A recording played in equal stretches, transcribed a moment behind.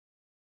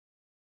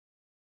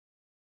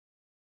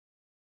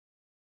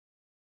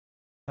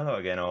Hello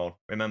again all.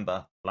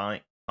 Remember,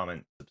 like,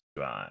 comment,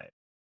 subscribe.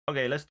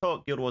 Okay, let's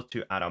talk Guild Wars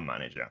 2 Addon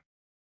Manager.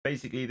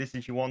 Basically, this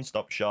is your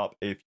one-stop shop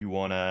if you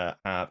want to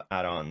have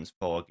add-ons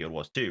for Guild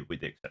Wars 2,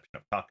 with the exception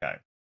of Taco.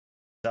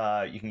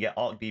 So you can get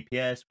Arc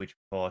DPS, which of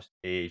course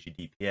is your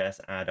DPS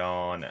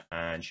add-on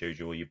and shows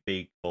you all your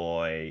big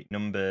boy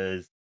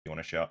numbers. If you want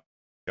to show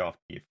off to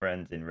your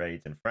friends in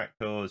raids and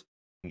fractals.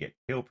 You can get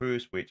kill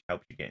proofs, which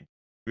helps you get into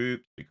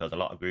groups, because a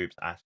lot of groups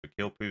ask for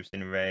kill proofs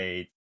in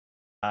raids.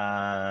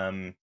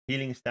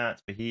 Healing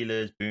stats for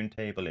healers, boon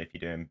table if you're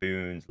doing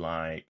boons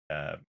like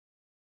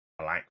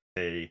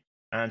alacrity,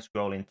 and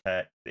scrolling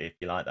text if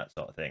you like that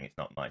sort of thing. It's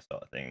not my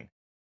sort of thing.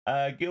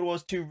 Guild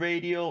Wars 2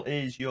 Radial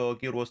is your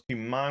Guild Wars 2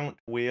 mount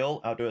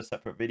wheel. I'll do a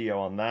separate video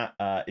on that.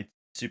 It's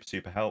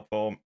super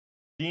helpful.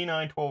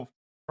 G912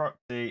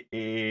 proxy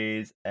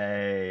is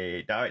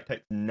a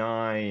DirectX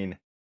 9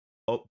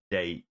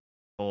 update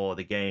for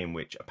the game,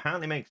 which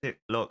apparently makes it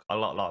look a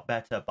lot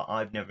better, but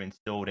I've never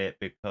installed it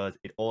because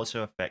it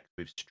also affects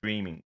with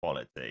streaming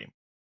quality.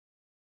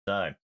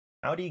 So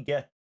how do you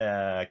get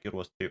Guild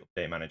Wars 2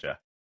 Update Manager?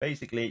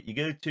 Basically, you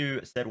go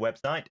to said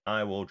website.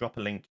 I will drop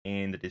a link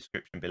in the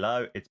description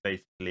below. It's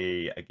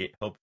basically a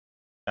GitHub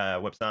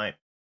website.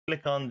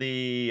 Click on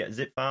the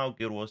zip file,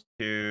 Guild Wars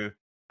 2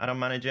 Addon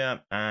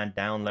Manager, and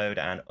download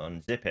and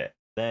unzip it.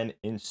 Then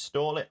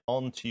install it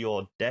onto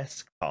your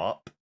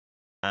desktop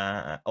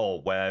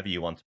or wherever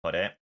you want to put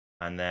it,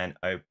 and then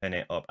open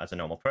it up as a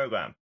normal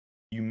program.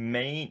 You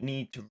may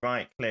need to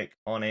right-click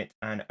on it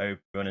and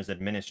open as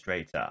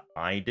administrator.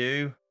 I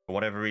do. For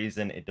whatever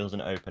reason, it doesn't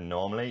open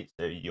normally,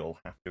 so you'll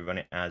have to run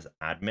it as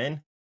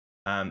admin.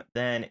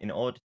 Then, in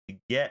order to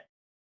get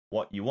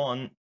what you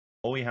want,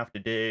 all you have to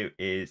do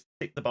is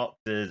tick the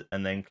boxes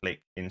and then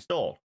click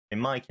install. In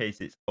my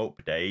case, it's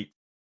update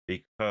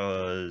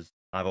because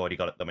I've already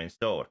got them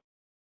installed.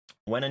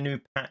 When a new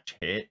patch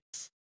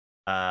hits,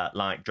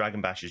 like Dragon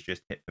Bash has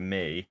just hit for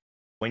me,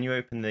 when you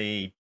open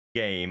the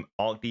game,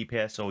 Arc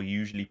DPS will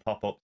usually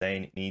pop up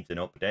saying it needs an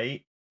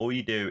update. All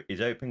you do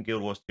is open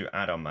Guild Wars 2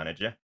 Addon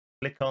Manager,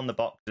 click on the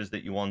boxes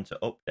that you want to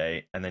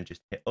update, and then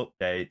just hit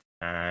update,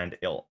 and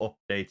it'll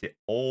update it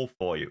all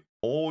for you.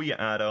 All your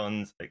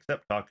add-ons,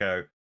 except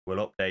Taco, will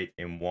update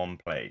in one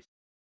place.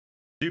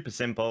 Super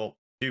simple,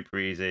 super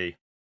easy,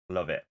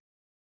 love it.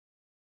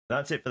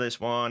 That's it for this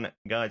one,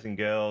 guys and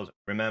girls.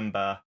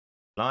 Remember,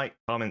 like,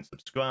 comment,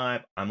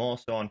 subscribe. I'm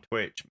also on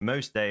Twitch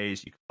most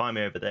days. You can find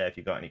me over there if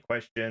you've got any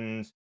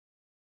questions.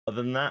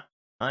 Other than that,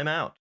 I'm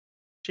out.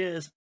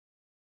 Cheers.